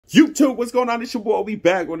YouTube, what's going on? It's your boy. We'll be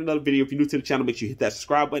back with another video. If you're new to the channel, make sure you hit that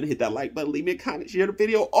subscribe button, hit that like button, leave me a comment, share the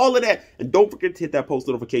video, all of that. And don't forget to hit that post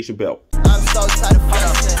notification bell. I'm so tired of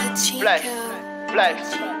flex,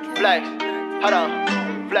 hold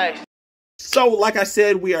on, flex. So, like I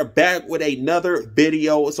said, we are back with another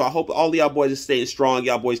video. So I hope all of y'all boys are staying strong.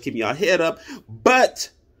 Y'all boys keeping y'all head up. But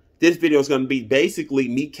this video is going to be basically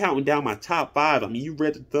me counting down my top 5. I mean, you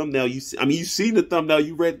read the thumbnail. You seen the thumbnail.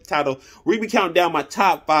 You read the title. We're going to be counting down my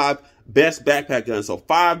top 5 best backpack guns. So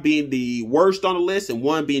 5 being the worst on the list and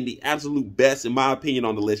 1 being the absolute best, in my opinion,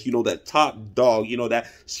 on the list. You know, that top dog. You know,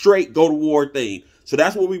 that straight go to war thing. So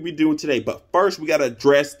that's what we'll be doing today. But first, we got to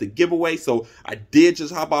address the giveaway. So I did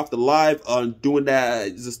just hop off the live on doing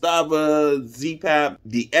that Zastava, Z-Pap,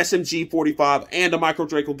 the SMG 45, and the Micro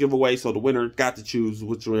Draco giveaway. So the winner got to choose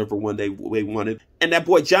whichever one they wanted. And that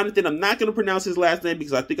boy Jonathan, I'm not going to pronounce his last name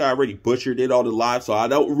because I think I already butchered it on the live. So I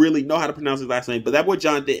don't really know how to pronounce his last name. But that boy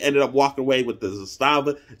Jonathan ended up walking away with the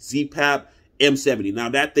Zastava, Z-Pap, M70. Now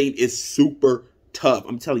that thing is super tough.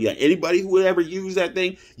 I'm telling you, anybody who ever used that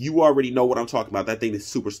thing, you already know what I'm talking about. That thing is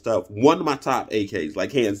super tough. One of my top AKs,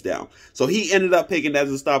 like hands down. So he ended up picking that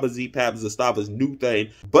Zastava Z-Pap, Zastava's new thing.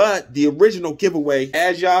 But the original giveaway,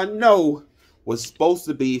 as y'all know, was supposed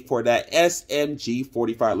to be for that SMG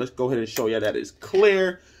 45. Let's go ahead and show you that it's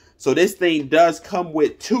clear. So this thing does come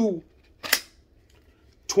with 2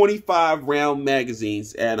 25 round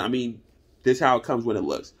magazines. And I mean, this is how it comes when it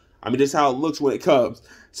looks. I mean, this is how it looks when it comes.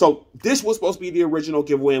 So this was supposed to be the original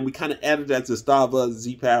giveaway, and we kind of added that to Zastava,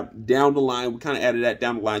 Z-Pap down the line. We kind of added that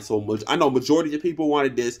down the line. So I know majority of people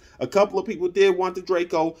wanted this. A couple of people did want the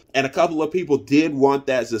Draco, and a couple of people did want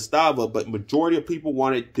that Zastava, but majority of people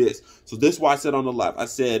wanted this. So this is why I said on the live, I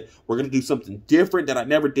said, we're going to do something different that I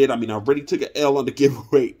never did. I mean, I already took an L on the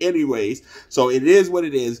giveaway anyways, so it is what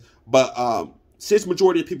it is. But since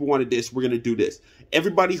majority of people wanted this, we're going to do this.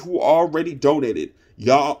 Everybody who already donated,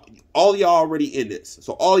 all y'all already in this.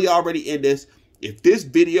 So all y'all already in this. If this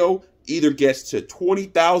video either gets to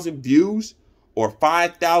 20,000 views or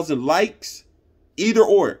 5,000 likes, either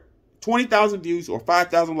or, 20,000 views or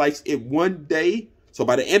 5,000 likes in one day. So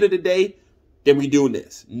by the end of the day, then we doing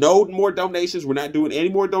this. No more donations. We're not doing any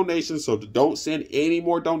more donations. So don't send any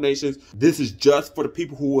more donations. This is just for the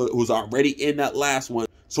people who's already in that last one.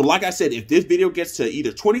 So like I said, if this video gets to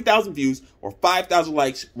either 20,000 views or 5,000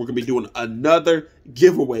 likes, we're going to be doing another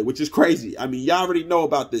giveaway, which is crazy. I mean, y'all already know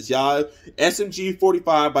about this, y'all. SMG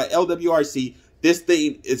 45 by LWRC. This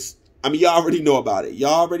thing is, I mean, y'all already know about it.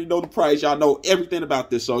 Y'all already know the price. Y'all know everything about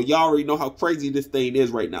this. So y'all already know how crazy this thing is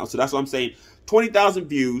right now. So that's what I'm saying. 20,000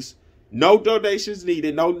 views, no donations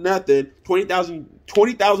needed, no nothing. 20,000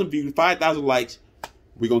 views, 5,000 likes.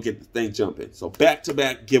 We're going to get the thing jumping. So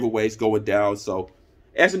back-to-back giveaways going down. So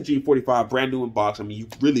SMG 45, brand new in box. I mean,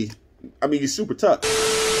 you're super tough.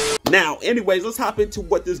 Now, anyways, let's hop into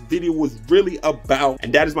what this video was really about.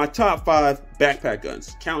 And that is my top 5 backpack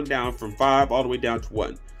guns. Counting down from 5 all the way down to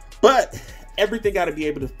 1. But everything got to be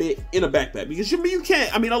able to fit in a backpack. Because you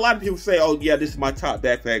can't, I mean, a lot of people say, oh, yeah, this is my top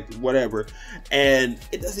backpack, whatever. And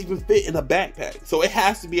it doesn't even fit in a backpack. So it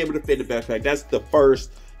has to be able to fit in a backpack. That's the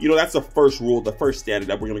first, that's the first rule, the first standard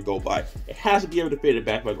that we're going to go by. It has to be able to fit in a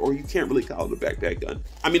backpack, or you can't really call it a backpack gun.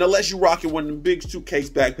 I mean, unless you're rocking one of the big suitcase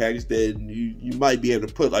backpacks, then you might be able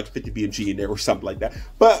to put like 50 BMG in there or something like that.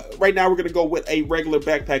 But right now, we're going to go with a regular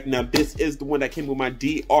backpack. Now, this is the one that came with my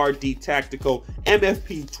DRD Tactical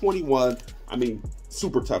MFP 21. I mean,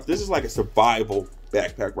 super tough. This is like a survival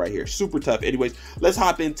backpack right here. Super tough. Anyways, let's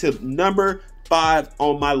hop into number 5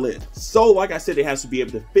 on my list. So like I said, it has to be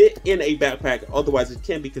able to fit in a backpack, otherwise it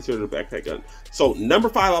can't be considered a backpack gun. So number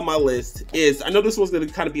 5 on my list is, I know this was going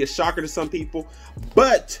to kind of be a shocker to some people,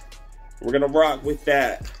 but we're going to rock with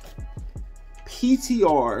that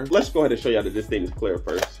PTR. Let's go ahead and show you that this thing is clear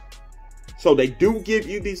first. So they do give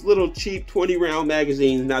you these little cheap 20 round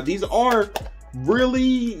magazines. Now these are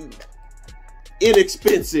really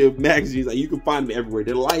inexpensive magazines. Like, you can find them everywhere.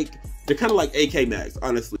 They're kind of like AK mags,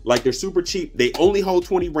 honestly. Like, they're super cheap. They only hold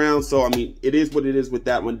 20 rounds. So, I mean, it is what it is with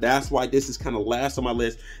that one. That's why this is kind of last on my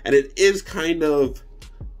list. And it is kind of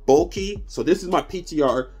bulky. So this is my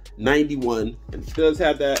PTR 91. And it does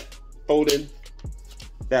have that folding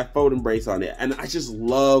brace on it. And I just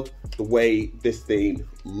love the way this thing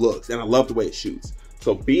looks. And I love the way it shoots.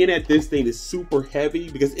 So being that this thing is super heavy,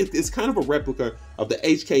 because it's kind of a replica of the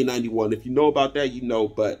HK91. If you know about that, you know.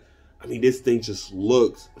 But I mean, this thing just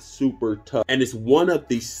looks super tough. And it's one of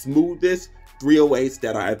the smoothest 308s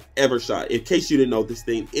that I've ever shot. In case you didn't know, this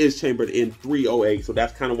thing is chambered in 308. So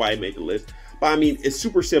that's kind of why I made the list. But I mean, it's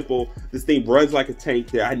super simple. This thing runs like a tank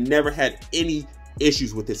there. I never had any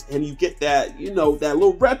issues with this. And you get that, you know, that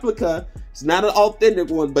little replica. It's not an authentic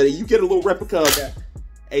one, but you get a little replica of that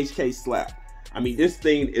HK slap. I mean, this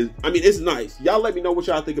thing is, I mean, it's nice. Y'all let me know what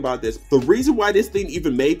y'all think about this. The reason why this thing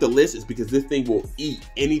even made the list is because this thing will eat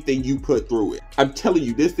anything you put through it. I'm telling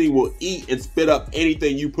you, this thing will eat and spit up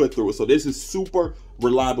anything you put through it. So this is super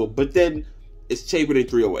reliable. But then it's chambered in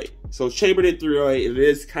 308. So it's chambered in 308. It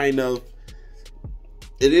is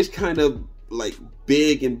kind of like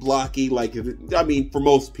big and blocky. Like, I mean, for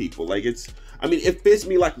most people, like I mean, it fits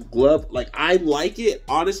me like a glove. Like, I like it,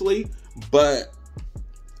 honestly, but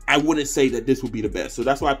I wouldn't say that this would be the best. So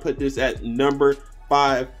that's why I put this at number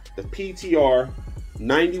 5, the PTR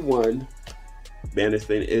 91. Man, this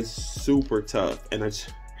thing is super tough, and I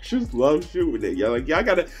just love shooting it. Y'all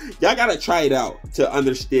gotta try it out to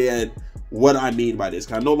understand what I mean by this.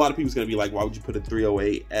 'Cause I know a lot of people's gonna be like, why would you put a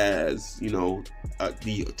 308 as, you know,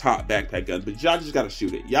 the top backpack gun? But y'all just gotta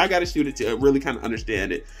shoot it. Y'all gotta shoot it to really kind of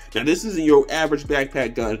understand it. Now, this isn't your average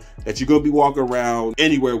backpack gun that you're gonna be walking around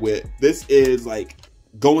anywhere with. This is like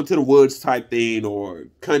going to the woods type thing, or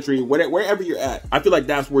country, wherever you're at. I feel like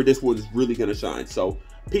that's where this one is really gonna shine. So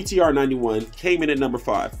PTR 91 came in at number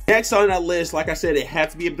 5. Next on that list, like I said, it had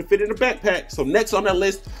to be able to fit in a backpack. So next on that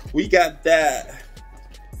list, we got that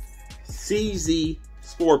CZ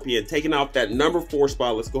Scorpion, taking out that number 4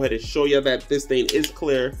 spot. Let's go ahead and show you that this thing is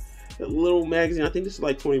clear. A little magazine, I think this is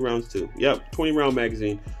like 20 rounds too. Yep, 20 round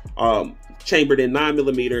magazine. Chambered in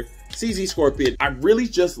 9mm CZ Scorpion. I really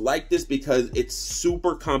just like this because it's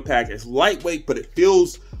super compact. It's lightweight, but it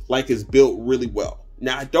feels like it's built really well.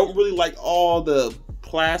 Now, I don't really like all the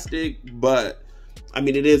plastic, but I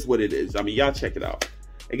mean, it is what it is. I mean, y'all check it out.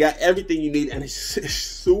 It got everything you need, and it's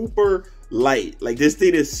super light. Like, this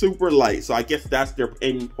thing is super light, so I guess that's their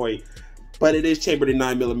aiming point. But it is chambered in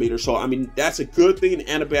 9mm, so I mean, that's a good thing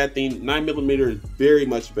and a bad thing. 9mm is very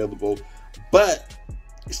much available, but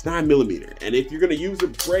it's 9mm, and if you're gonna use a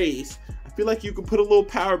brace, I feel like you could put a little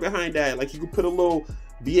power behind that. Like, you could put a little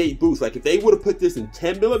V8 boost. Like, if they would have put this in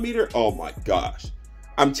 10mm, oh my gosh,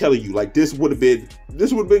 I'm telling you, like, this would have been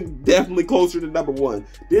definitely closer to number 1.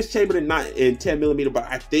 This chambered in 10mm, but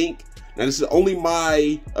I think, now this is only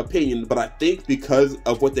my opinion, but I think because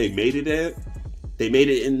of what they made it at, they made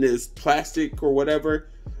it in this plastic or whatever,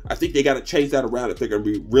 I think they got to change that around if they're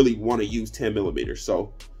gonna really want to use 10mm.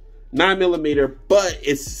 So 9mm, but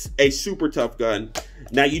it's a super tough gun.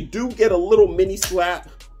 Now, you do get a little mini slap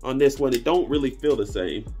on this one. It don't really feel the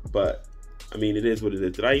same, but I mean, it is what it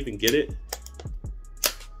is. Did I even get it?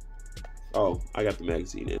 Oh, I got the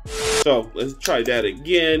magazine in. So let's try that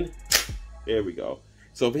again. There we go.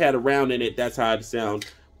 So if it had a round in it, that's how it sound.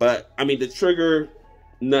 But I mean, the trigger,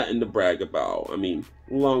 nothing to brag about. I mean,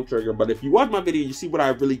 long trigger. But if you watch my video, you see what I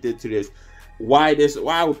really did to this. Why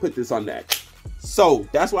I would put this on that. So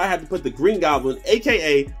that's why I had to put the Green Goblin,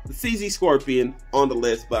 aka the CZ Scorpion, on the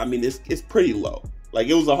list. But I mean, it's pretty low. Like,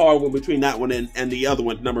 it was a hard one between that one and the other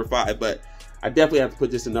one, number 5. But I definitely have to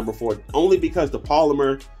put this in number 4, only because the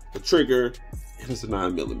polymer, the trigger, and it's a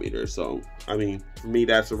 9mm. So I mean, for me,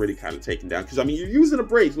 that's already kind of taken down, because I mean, you're using a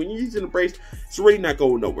brace. When you're using a brace, it's already not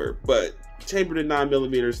going nowhere. But chambered in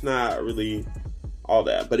 9mm, it's not really all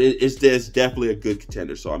that. But it's definitely a good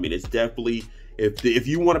contender. So I mean, it's definitely, if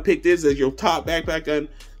you want to pick this as your top backpack gun,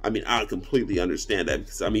 I mean, I completely understand that,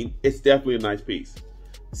 because I mean, it's definitely a nice piece.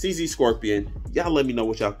 CZ Scorpion, y'all let me know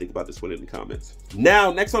what y'all think about this one in the comments.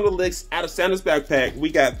 Now, next on the list, out of Santa's backpack, we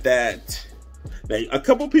got that. Now, a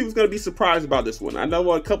couple of people's gonna be surprised about this one. I know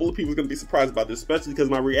a couple of people's gonna be surprised about this, especially because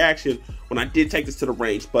my reaction when I did take this to the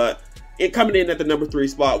range. But it coming in at the number 3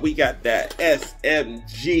 spot, we got that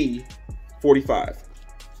SMG 45.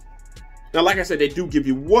 Now, like I said, they do give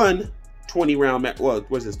you one 20 round, well,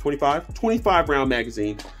 what is this, 25 round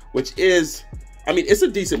magazine, which is, I mean, it's a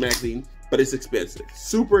decent magazine, but it's expensive,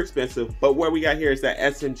 super expensive. But what we got here is that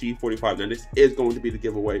SMG 45. Now, this is going to be the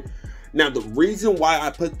giveaway. Now, the reason why I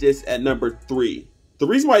put this at number 3, the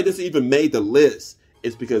reason why this even made the list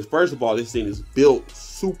is because, first of all, this thing is built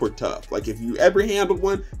super tough. Like, if you ever handled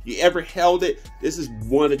one, you ever held it, this is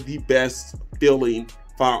one of the best feeling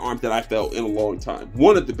firearms that I felt in a long time.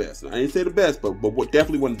 One of the best. I didn't say the best, but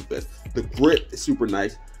definitely one of the best. The grip is super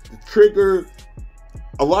nice. The trigger,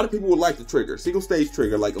 a lot of people would like the trigger, single stage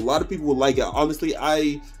trigger. Like, a lot of people would like it. Honestly,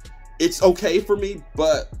 it's okay for me,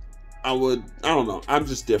 but I don't know, I'm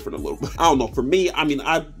just different a little bit. I don't know, for me, I mean,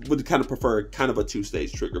 I would kind of prefer kind of a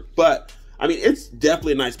 2-stage trigger, but I mean, it's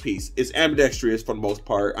definitely a nice piece. It's ambidextrous for the most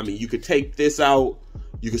part. I mean, you could take this out,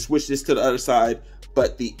 you could switch this to the other side,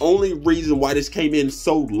 but the only reason why this came in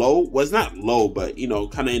so low was not low, but you know,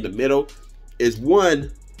 kind of in the middle, is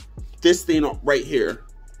one, this thing right here.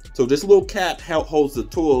 So this little cap holds the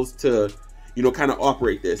tools to, you know, kind of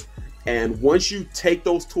operate this. And once you take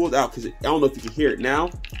those tools out, because I don't know if you can hear it now,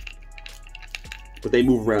 but they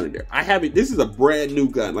move around in there. I haven't, this is a brand new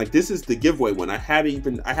gun. Like, this is the giveaway one. I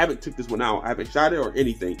haven't took this one out. I haven't shot it or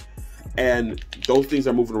anything. And those things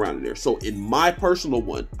are moving around in there. So in my personal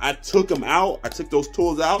one, I took them out. I took those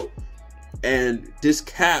tools out, and this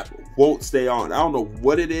cap won't stay on. I don't know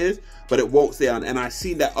what it is, but it won't stay on. And I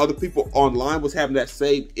seen that other people online was having that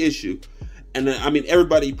same issue. And then, I mean,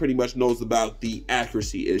 everybody pretty much knows about the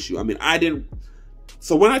accuracy issue. I mean, I didn't.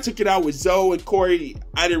 So when I took it out with Zoe and Corey,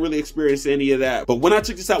 I didn't really experience any of that. But when I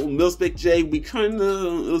took this out with Milspec J,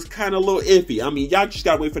 it was kind of a little iffy. I mean, y'all just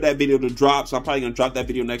gotta wait for that video to drop. So I'm probably gonna drop that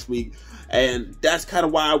video next week. And that's kind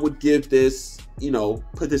of why I would give this, you know,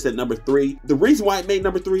 put this at number 3. The reason why it made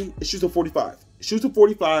number 3, it shoots a 45. It shoots a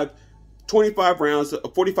 45, 25 rounds, a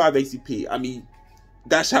 45 ACP. I mean,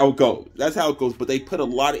 that's how it goes. That's how it goes. But they put a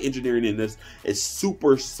lot of engineering in this. It's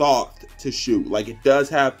super soft to shoot. Like, it does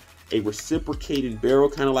have a reciprocating barrel,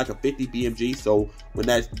 kind of like a 50 BMG. So when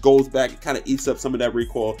that goes back, it kind of eats up some of that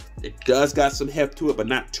recoil. It does got some heft to it, but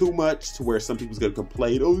not too much to where some people's gonna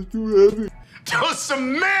complain, oh, it's too heavy. Those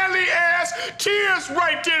some manly ass tears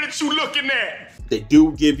right there that you looking at. They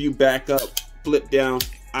do give you backup flip down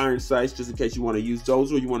iron sights just in case you want to use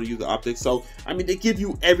those or you want to use the optics. So I mean, they give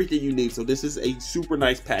you everything you need. So this is a super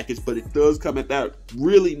nice package, but it does come at that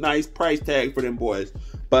really nice price tag for them boys.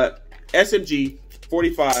 But SMG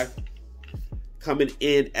 45 coming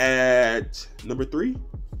in at number 3.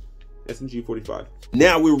 SMG 45.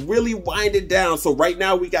 Now we're really winding down. So right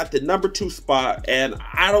now we got the number 2 spot, and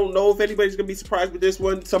I don't know if anybody's gonna be surprised with this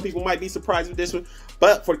one. Some people might be surprised with this one,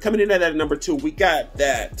 but for coming in at number 2, we got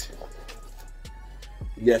that.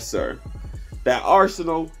 Yes, sir. That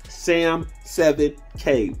Arsenal SAM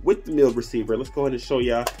 7K with the milled receiver. Let's go ahead and show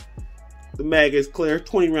y'all. The mag is clear,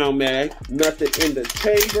 20 round mag, nothing in the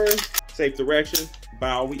chamber, safe direction.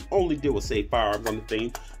 Bow, we only deal with safe firearms on the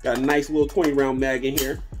thing. Got a nice little 20 round mag in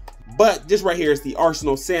here. But this right here is the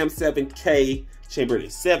Arsenal SAM 7K, chambered in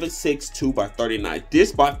 7.62 by 39.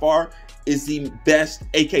 This by far is the best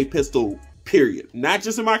AK pistol, period. Not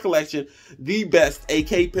just in my collection, the best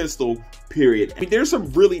AK pistol, period. I mean, there's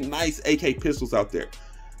some really nice AK pistols out there,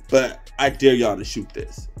 but I dare y'all to shoot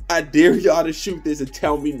this. I dare y'all to shoot this and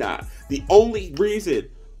tell me not. The only reason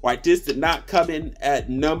why this did not come in at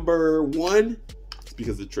number 1 is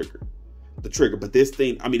because of the trigger. The trigger, but this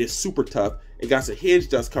thing, I mean, it's super tough. It got some hinge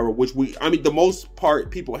dust cover, which I mean, the most part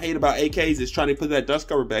people hate about AKs is trying to put that dust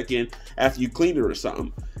cover back in after you clean it or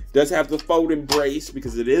something. It does have the folding brace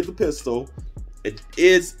because it is a pistol.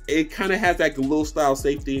 It kind of has that little style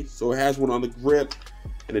safety. So it has one on the grip,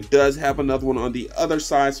 and it does have another one on the other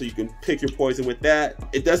side, so you can pick your poison with that.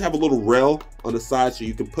 It does have a little rail on the side, so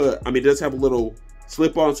you can put, I mean, it does have a little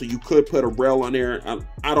slip on, so you could put a rail on there.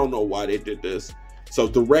 I don't know why they did this. So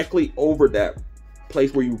directly over that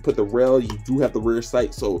place where you put the rail, you do have the rear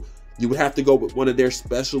sight. So you would have to go with one of their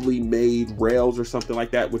specially made rails or something like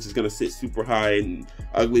that, which is going to sit super high and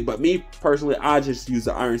ugly. But me personally, I just use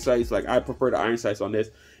the iron sights. Like, I prefer the iron sights on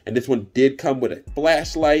this. And this one did come with a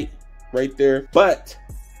flashlight right there. But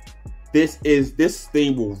this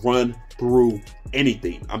thing will run through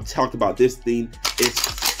anything. I'm talking about this thing.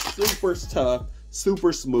 It's super tough,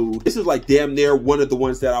 super smooth. This is like damn near one of the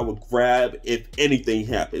ones that I would grab if anything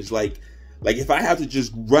happens. Like if I have to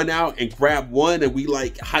just run out and grab one and we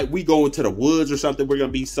go into the woods or something, we're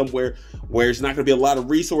gonna be somewhere where it's not gonna be a lot of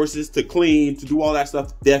resources to clean, to do all that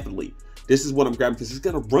stuff. Definitely, this is what I'm grabbing because it's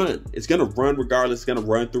gonna run. It's gonna run regardless. It's gonna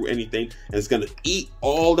run through anything, and it's gonna eat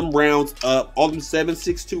all them rounds up, all them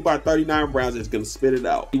 7.62 by 39 rounds. It's gonna spit it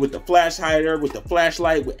out with the flash hider, with the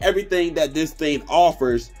flashlight, with everything that this thing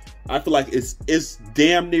offers. I feel like it's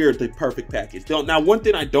damn near the perfect package. Now, one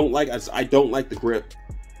thing I don't like is I don't like the grip.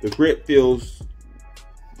 The grip feels,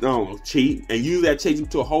 I don't know, cheap, and usually I change it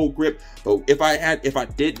to a whole grip. But if I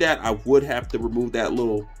did that, I would have to remove that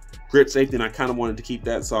little grip safety, and I kind of wanted to keep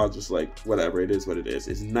that, so I was just like, whatever, it is what it is.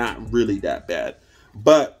 It's not really that bad.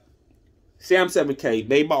 But SAM 7K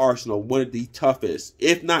made by Arsenal, one of the toughest,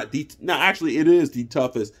 if not the, no, actually it is the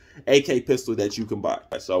toughest AK pistol that you can buy.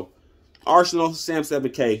 So Arsenal SAM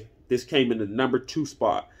 7K, this came in the number 2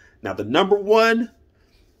 spot. Now the number one,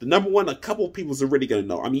 a couple of people's already gonna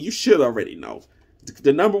know. I mean, you should already know.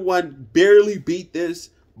 The number 1 barely beat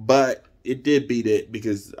this, but it did beat it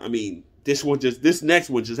because, I mean, this next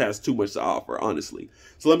one just has too much to offer, honestly.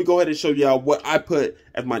 So let me go ahead and show y'all what I put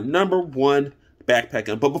as my number 1 backpack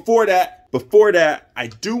gun. But before that, I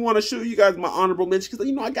do want to show you guys my honorable mention because,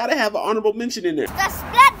 you know, I gotta have an honorable mention in there. That's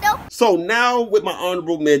splat though. So now with my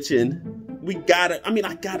honorable mention, I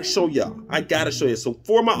gotta show y'all. So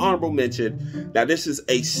for my honorable mention, now this is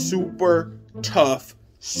a super tough,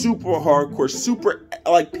 super hardcore, super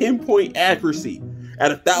like pinpoint accuracy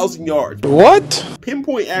at 1,000 yards. What?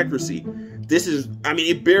 Pinpoint accuracy. This is, I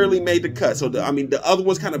mean, it barely made the cut. So, I mean, the other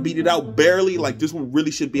ones kind of beat it out barely. Like, this one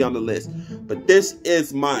really should be on the list. But this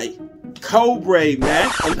is my Cobra,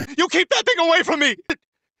 man. You keep that thing away from me!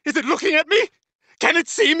 Is it looking at me? Can it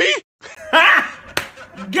see me?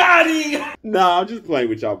 Got him! Nah, I'm just playing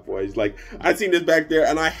with y'all boys. Like, I seen this back there,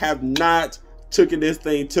 and I have not taken this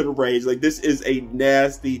thing to the range. Like, this is a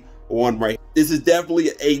nasty one right here. This is definitely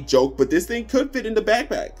a joke, but this thing could fit in the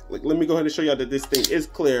backpack. Like, let me go ahead and show y'all that this thing is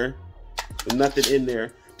clear. There's nothing in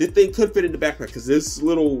there. This thing could fit in the backpack because this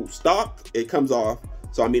little stock, it comes off.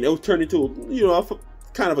 So, I mean, it was turned into, you know,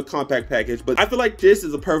 kind of a compact package. But I feel like this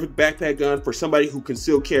is a perfect backpack gun for somebody who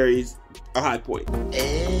concealed carries a high point.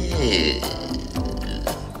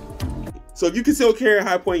 So if you conceal carry a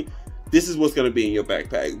high point, this is what's going to be in your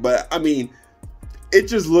backpack. But, I mean, it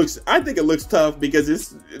just looks, I think it looks tough because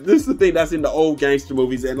this is the thing that's in the old gangster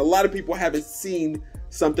movies. And a lot of people haven't seen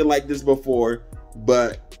something like this before.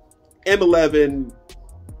 But M11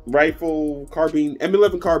 rifle carbine,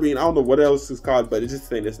 M11 carbine, I don't know what else it's called, but it's just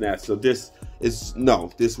saying it's nasty. So this is,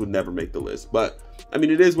 no, this would never make the list. But I mean,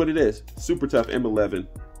 it is what it is. Super tough M11.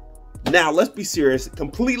 Now let's be serious.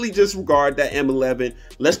 Completely disregard that M11.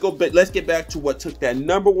 Let's get back to what took that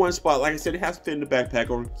 #1 spot. Like I said, it has to fit in the backpack,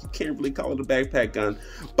 or you can't really call it a backpack gun.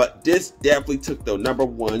 But this definitely took the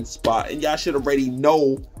 #1 spot, and y'all should already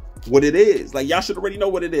know what it is. Like, y'all should already know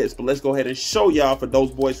what it is. But let's go ahead and show y'all, for those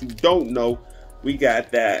boys who don't know. We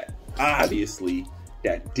got that, obviously,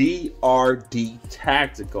 that DRD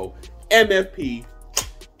Tactical MFP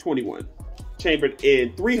 21, chambered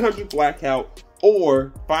in 300 blackout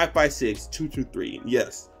or 5.56 223.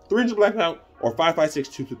 Yes, 300 blackout or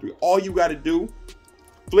 5.56 223. All you got to do,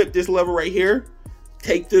 flip this lever right here,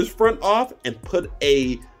 take this front off, and put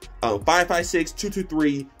a 5.56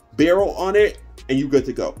 223 barrel on it, and you're good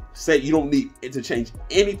to go. Say you don't need it to change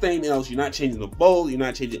anything else. You're not changing the bolt. You're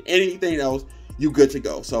not changing anything else. You're good to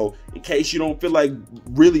go. So in case you don't feel like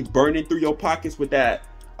really burning through your pockets with that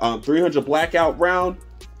 300 blackout round,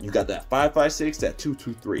 you got that 5.56, that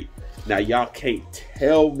 223. Now y'all can't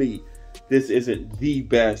tell me this isn't the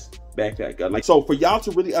best backpack gun. Like, so for y'all to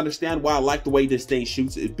really understand why I like the way this thing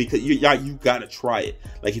shoots, is because you gotta try it.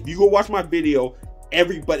 Like, if you go watch my video,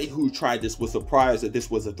 everybody who tried this was surprised that this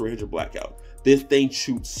was a 300 blackout. This thing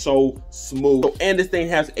shoots so smooth. So, and this thing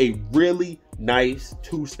has a really nice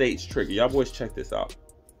 2-stage trigger. Y'all boys check this out.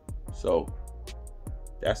 So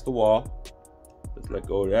that's the wall. Let's let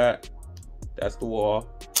go of that. That's the wall.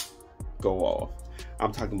 Go off.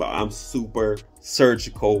 I'm talking about, I'm super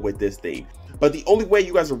surgical with this thing. But the only way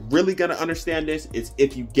you guys are really gonna understand this is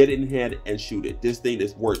if you get it in hand and shoot it. This thing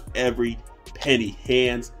is worth every penny,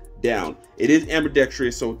 hands down. It is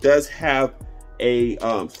ambidextrous, so it does have a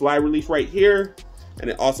slide release right here, and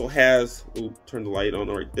it also has, ooh, turn the light on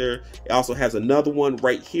right there. It also has another one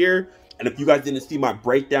right here. And if you guys didn't see my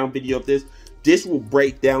breakdown video of this, this will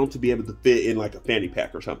break down to be able to fit in like a fanny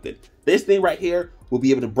pack or something. This thing right here will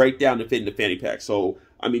be able to break down and fit in the fanny pack. So,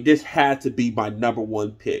 I mean, this had to be my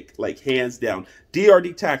 #1 pick, like hands down.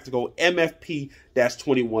 DRD Tactical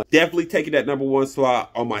MFP-21. Definitely taking that #1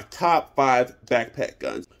 slot on my top 5 backpack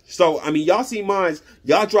guns. So, I mean, y'all see mine.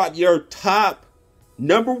 Y'all drop your top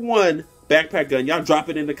 #1 backpack gun. Y'all drop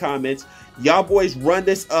it in the comments. Y'all boys run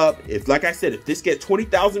this up. If, like I said, if this get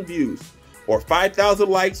 20,000 views or 5,000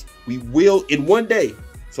 likes, we will, in one day.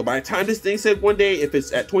 So by the time this thing says one day, if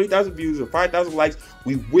it's at 20,000 views or 5,000 likes,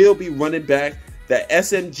 we will be running back that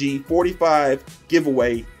SMG 45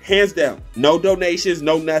 giveaway, hands down. No donations,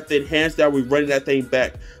 no nothing, hands down. We're running that thing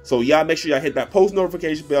back. So y'all make sure y'all hit that post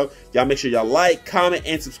notification bell. Y'all make sure y'all like, comment,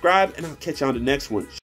 and subscribe, and I'll catch y'all on the next one.